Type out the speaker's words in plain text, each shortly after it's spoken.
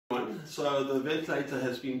So the ventilator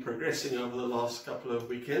has been progressing over the last couple of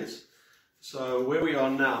weekends. So where we are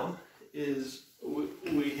now is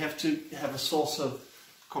we have to have a source of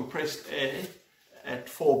compressed air at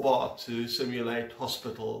 4 bar to simulate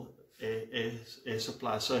hospital air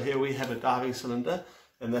supply. So here we have a diving cylinder,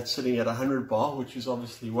 and that's sitting at 100 bar, which is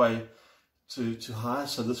obviously way too high.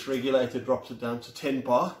 So this regulator drops it down to 10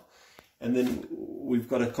 bar, and then we've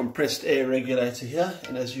got a compressed air regulator here,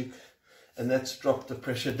 and that's dropped the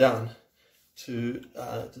pressure down to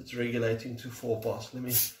it's regulating to 4 bar. So let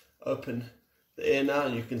me open the air now,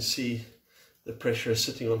 and you can see the pressure is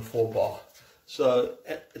sitting on 4 bar. So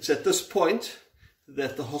it's at this point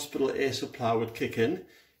that the hospital air supply would kick in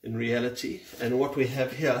reality. And what we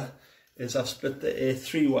have here is I've split the air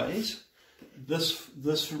 3 ways.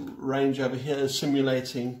 This range over here is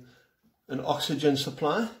simulating an oxygen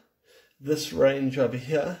supply. This range over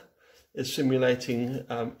here is simulating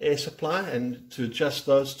air supply, and to adjust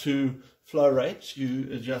those 2 flow rates, you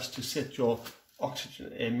adjust to set your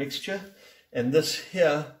oxygen air mixture. And this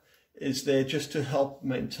here is there just to help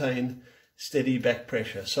maintain steady back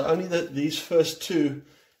pressure. So only these first 2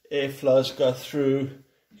 airflows go through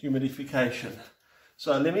humidification.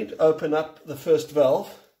 So let me open up the first valve,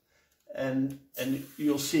 and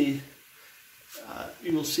you'll see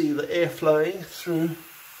the air flowing through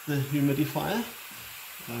the humidifier.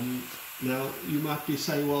 Now you might be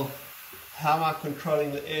saying, well, how am I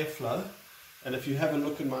controlling the airflow? And if you have a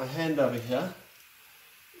look at my hand over here,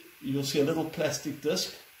 you'll see a little plastic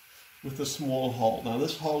disc with a small hole. Now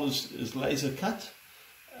this hole is laser cut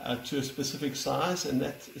to a specific size, and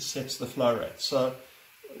that sets the flow rate. So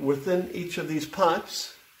within each of these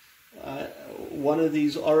pipes, one of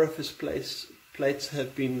these orifice plates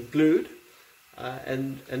have been glued,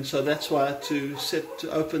 and so that's why to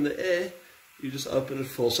open the air, you just open it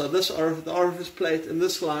full. So this the orifice plate in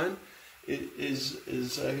this line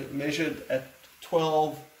is measured at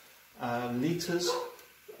 12 liters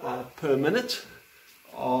per minute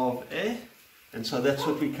of air, and so that's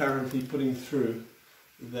what we're currently putting through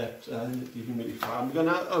that dehumidifier. I'm going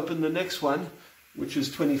to open the next one, which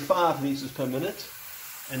is 25 liters per minute,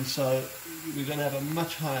 and so we're going to have a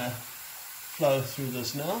much higher flow through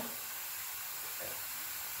this now.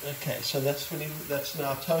 Okay, so that's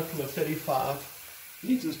now a total of 35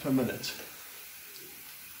 liters per minute.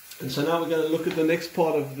 And so now we're going to look at the next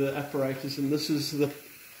part of the apparatus, and this is the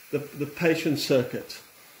patient circuit.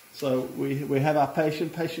 So we have our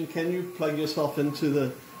patient. Patient, can you plug yourself into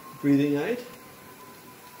the breathing aid?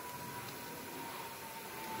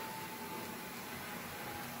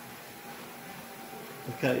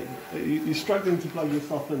 Okay, you're struggling to plug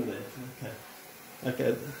yourself in there.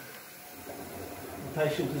 Okay. The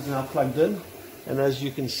patient is now plugged in, and as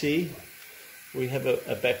you can see, we have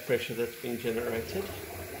a back pressure that's being generated.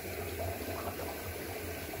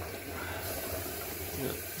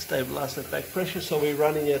 Stabilize that back pressure, so we're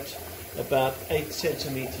running at about 8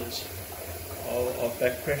 centimeters of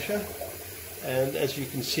back pressure, and as you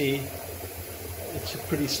can see, it's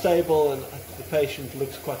pretty stable, and the patient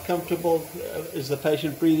looks quite comfortable. Is the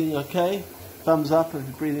patient breathing okay? Thumbs up if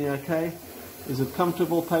you're breathing okay. Is it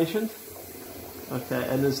comfortable, patient? Okay,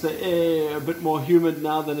 and is the air a bit more humid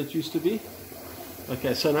now than it used to be?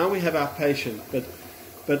 Okay, so now we have our patient,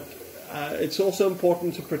 but it's also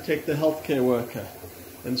important to protect the healthcare worker.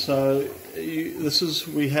 And so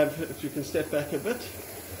we have, if you can step back a bit,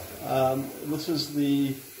 this is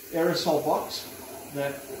the aerosol box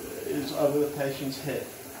that is over the patient's head.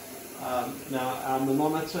 Now our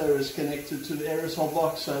manometer is connected to the aerosol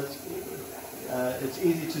box, so it's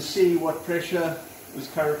easy to see what pressure is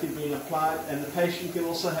currently being applied, and the patient can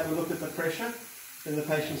also have a look at the pressure. Can the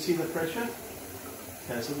patient see the pressure?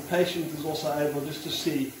 Okay, so the patient is also able just to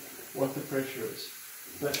see what the pressure is.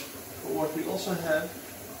 But what we also have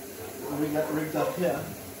rigged up here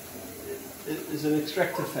is an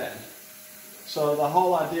extractor fan. So the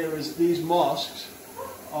whole idea is these masks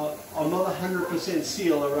are not 100%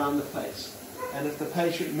 sealed around the face, and if the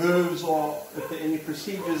patient moves or if there are any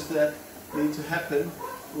procedures that need to happen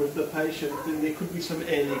with the patient, then there could be some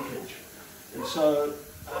air leakage. And so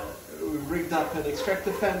we've rigged up an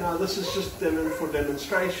extractor fan. Now this is just for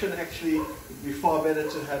demonstration. Actually, it would be far better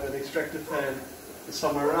to have an extractor fan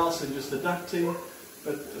somewhere else and just the ducting.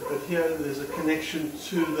 But here there's a connection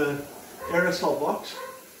to the aerosol box,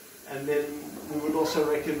 and then we would also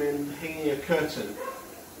recommend hanging a curtain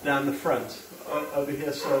down the front over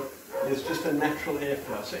here, so there's just a natural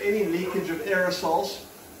airflow. So any leakage of aerosols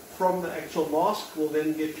from the actual mask will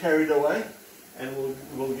then get carried away and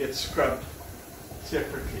will get scrubbed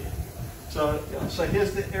separately. So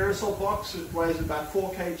here's the aerosol box. It weighs about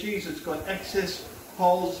 4 kgs. It's got access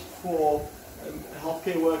holes for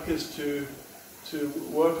healthcare workers to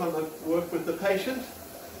work with the patient.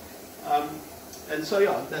 And so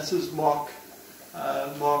yeah, this is Mark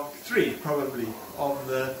 3 probably of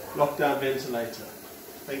the lockdown ventilator.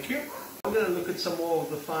 Thank you. I'm going to look at some more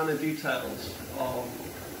of the finer details of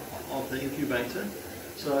the incubator.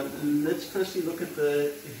 So let's firstly look at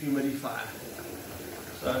the humidifier.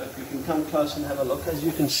 So if you can come close and have a look, as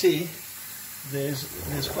you can see, there's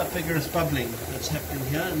quite vigorous bubbling that's happening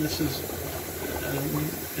here, and this is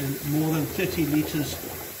more than 30 liters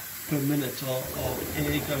per minute of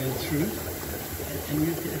air going through. And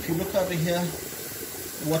if you look over here,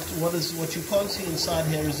 what you can't see inside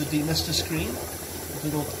here is a demister screen,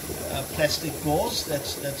 little plastic gauze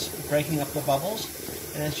that's breaking up the bubbles.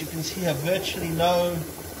 And as you can see here, virtually no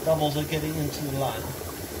bubbles are getting into the line.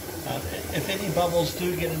 If any bubbles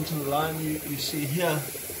do get into the line, you see here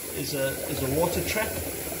is a water trap,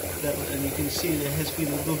 and you can see there has been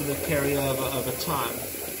a little bit of carryover over time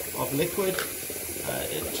of liquid.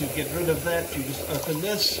 To get rid of that, you just open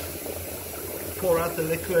this, pour out the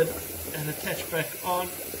liquid, and attach back on,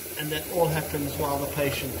 and that all happens while the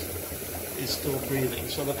patient is still breathing.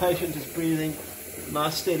 So the patient is breathing,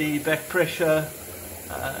 nice steady back pressure.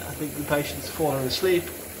 I think the patient's fallen asleep.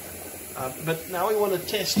 But now we want to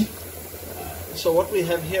test. So what we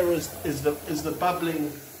have here is the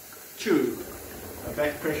bubbling tube, a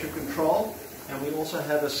back pressure control, and we also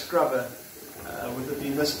have a scrubber with a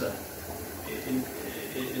demister in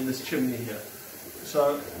this chimney here.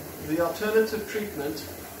 So the alternative treatment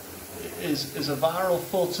is a viral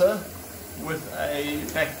filter with a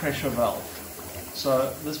back pressure valve.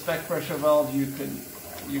 So this back pressure valve, you can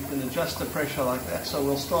adjust the pressure like that. So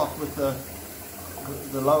we'll start with the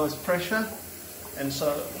lowest pressure, and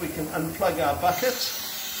so we can unplug our bucket.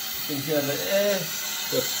 You can hear the air.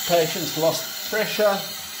 The patient's lost pressure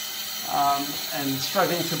and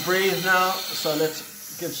struggling to breathe now. So let's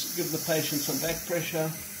give the patient some back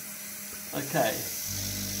pressure. Okay.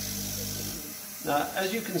 Now,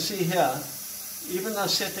 as you can see here, even though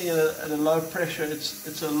setting it at a low pressure,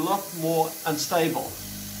 it's a lot more unstable,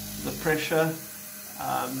 the pressure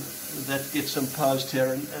that gets imposed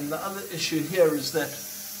here. And the other issue here is that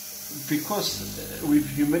because we've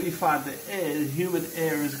humidified the air, the humid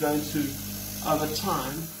air is going to, over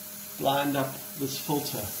time, blind up this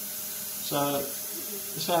filter. So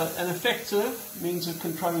an effective means of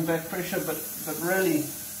controlling back pressure, but really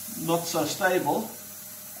not so stable.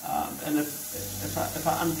 And if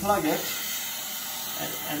I unplug it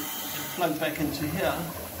and plug back into here,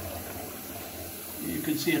 you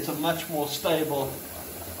can see it's a much more stable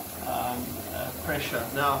pressure.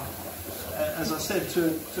 Now, as I said,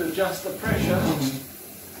 to adjust the pressure,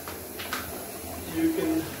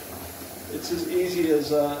 it's as easy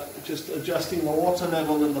as just adjusting the water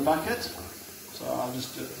level in the bucket. So I'll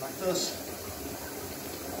just do it like this.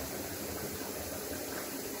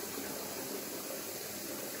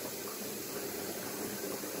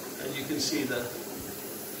 And you can see the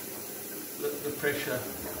pressure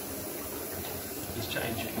is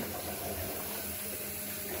changing.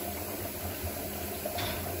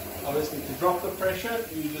 Obviously, to drop the pressure,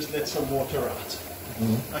 you just let some water out.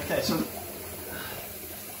 Okay,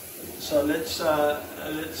 so let's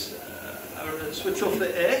switch off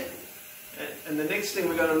the air, and the next thing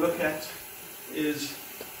we're going to look at is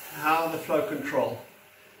how the flow control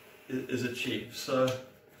is achieved. So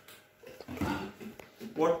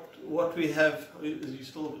what we have, we're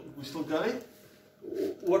still going?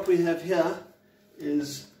 What we have here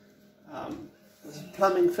is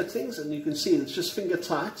plumbing fittings, and you can see it's just finger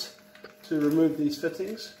tight to remove these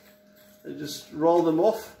fittings. You just roll them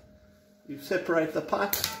off, you separate the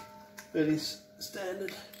pipe, very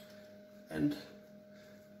standard, and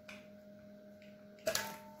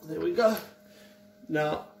there we go.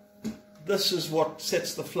 Now this is what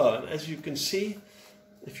sets the flow, and as you can see,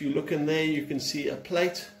 if you look in there, you can see a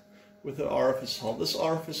plate with an orifice hole. This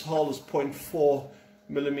orifice hole is 0.4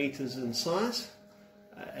 millimeters in size,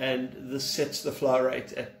 and this sets the flow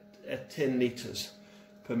rate at 10 liters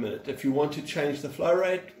per minute. If you want to change the flow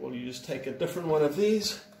rate, well, you just take a different one of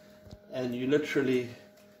these, and you literally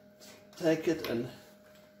take it and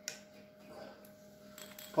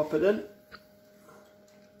pop it in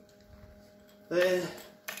there.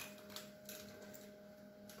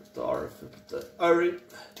 Put the orifice, put the O-ring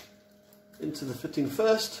into the fitting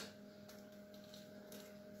first.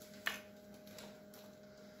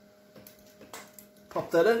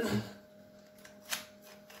 Pop that in.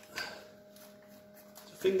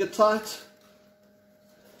 Finger tight.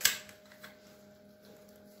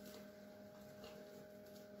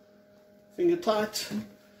 Finger tight.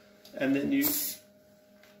 And then you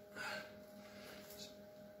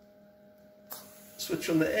switch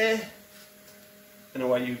on the air, and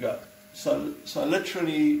away you go. So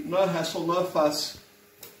literally no hassle, no fuss,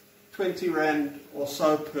 20 Rand or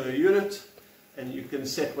so per unit, and you can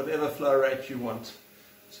set whatever flow rate you want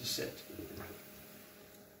to set.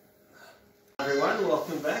 Everyone,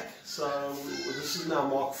 welcome back. So this is now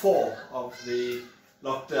Mark 4 of the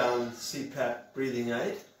lockdown CPAP breathing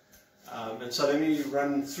aid. And so let me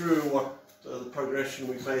run through what the progression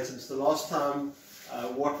we've made since the last time.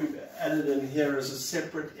 What we've added in here is a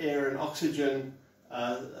separate air and oxygen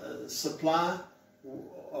supply.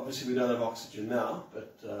 Obviously we don't have oxygen now,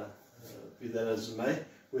 but be that as it may,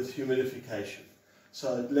 with humidification.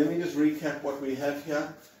 So let me just recap what we have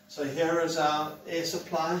here. So here is our air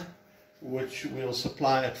supply, which we'll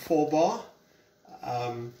supply at 4 bar.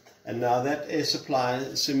 And now that air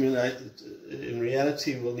supply simulated, in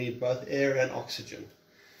reality, will need both air and oxygen.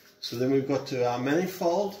 So then we've got to our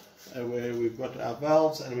manifold, where we've got our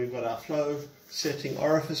valves and we've got our flow setting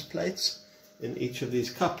orifice plates in each of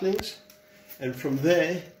these couplings. And from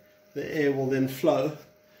there, the air will then flow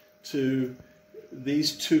to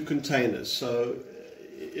these 2 containers. So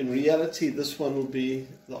in reality, this one will be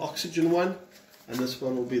the oxygen one, and this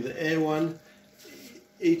one will be the air one.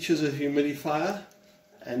 Each is a humidifier,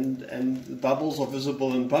 and the bubbles are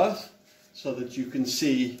visible in both, so that you can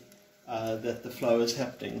see that the flow is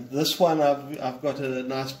happening. This one I've got a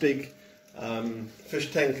nice big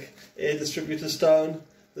fish tank air distributor stone.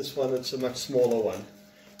 This one, it's a much smaller one.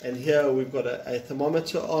 And here we've got a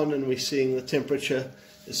thermometer on, and we're seeing the temperature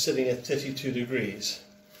is sitting at 32 degrees.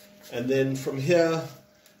 And then from here,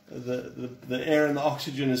 the air and the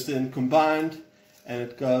oxygen is then combined, and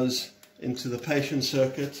it goes into the patient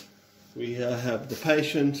circuit. We have the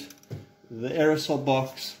patient, the aerosol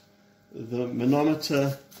box, the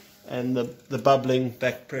manometer, and the bubbling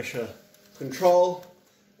back pressure control.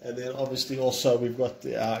 And then obviously also we've got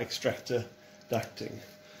our extractor ducting.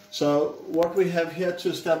 So what we have here to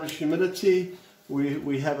establish humidity,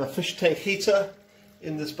 we have a fish tank heater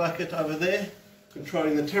in this bucket over there,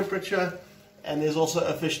 controlling the temperature, and there's also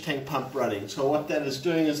a fish tank pump running. So what that is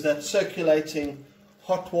doing is that circulating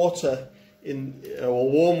hot water or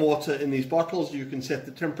warm water in these bottles. You can set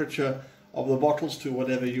the temperature of the bottles to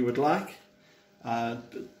whatever you would like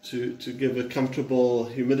to give a comfortable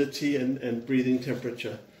humidity and breathing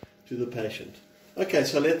temperature to the patient. Okay,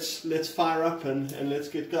 so let's fire up and let's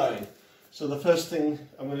get going. So the first thing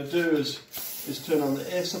I'm going to do is turn on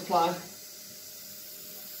the air supply.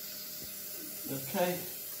 Okay.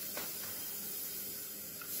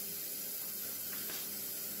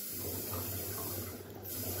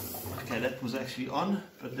 Okay, that was actually on,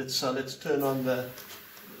 but let's turn on the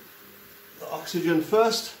oxygen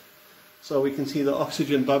first, so we can see the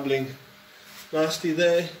oxygen bubbling nicely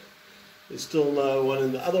there. There's still no one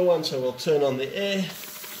in the other one, so we'll turn on the air.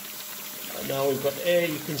 Now we've got air.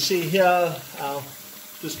 You can see here our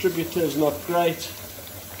distributor is not great.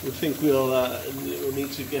 We think we'll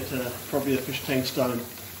need to get probably a fish tank stone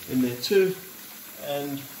in there too.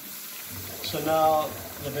 And so now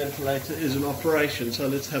the ventilator is in operation. So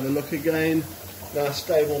let's have a look again. Nice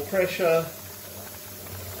stable pressure.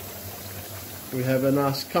 We have a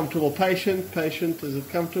nice comfortable patient. Patient, is it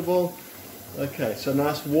comfortable? Okay, so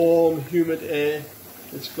nice warm, humid air.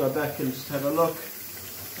 Let's go back and just have a look.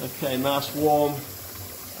 Okay, nice warm,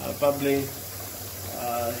 bubbling,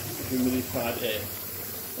 humidified air.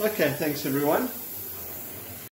 Okay, thanks everyone.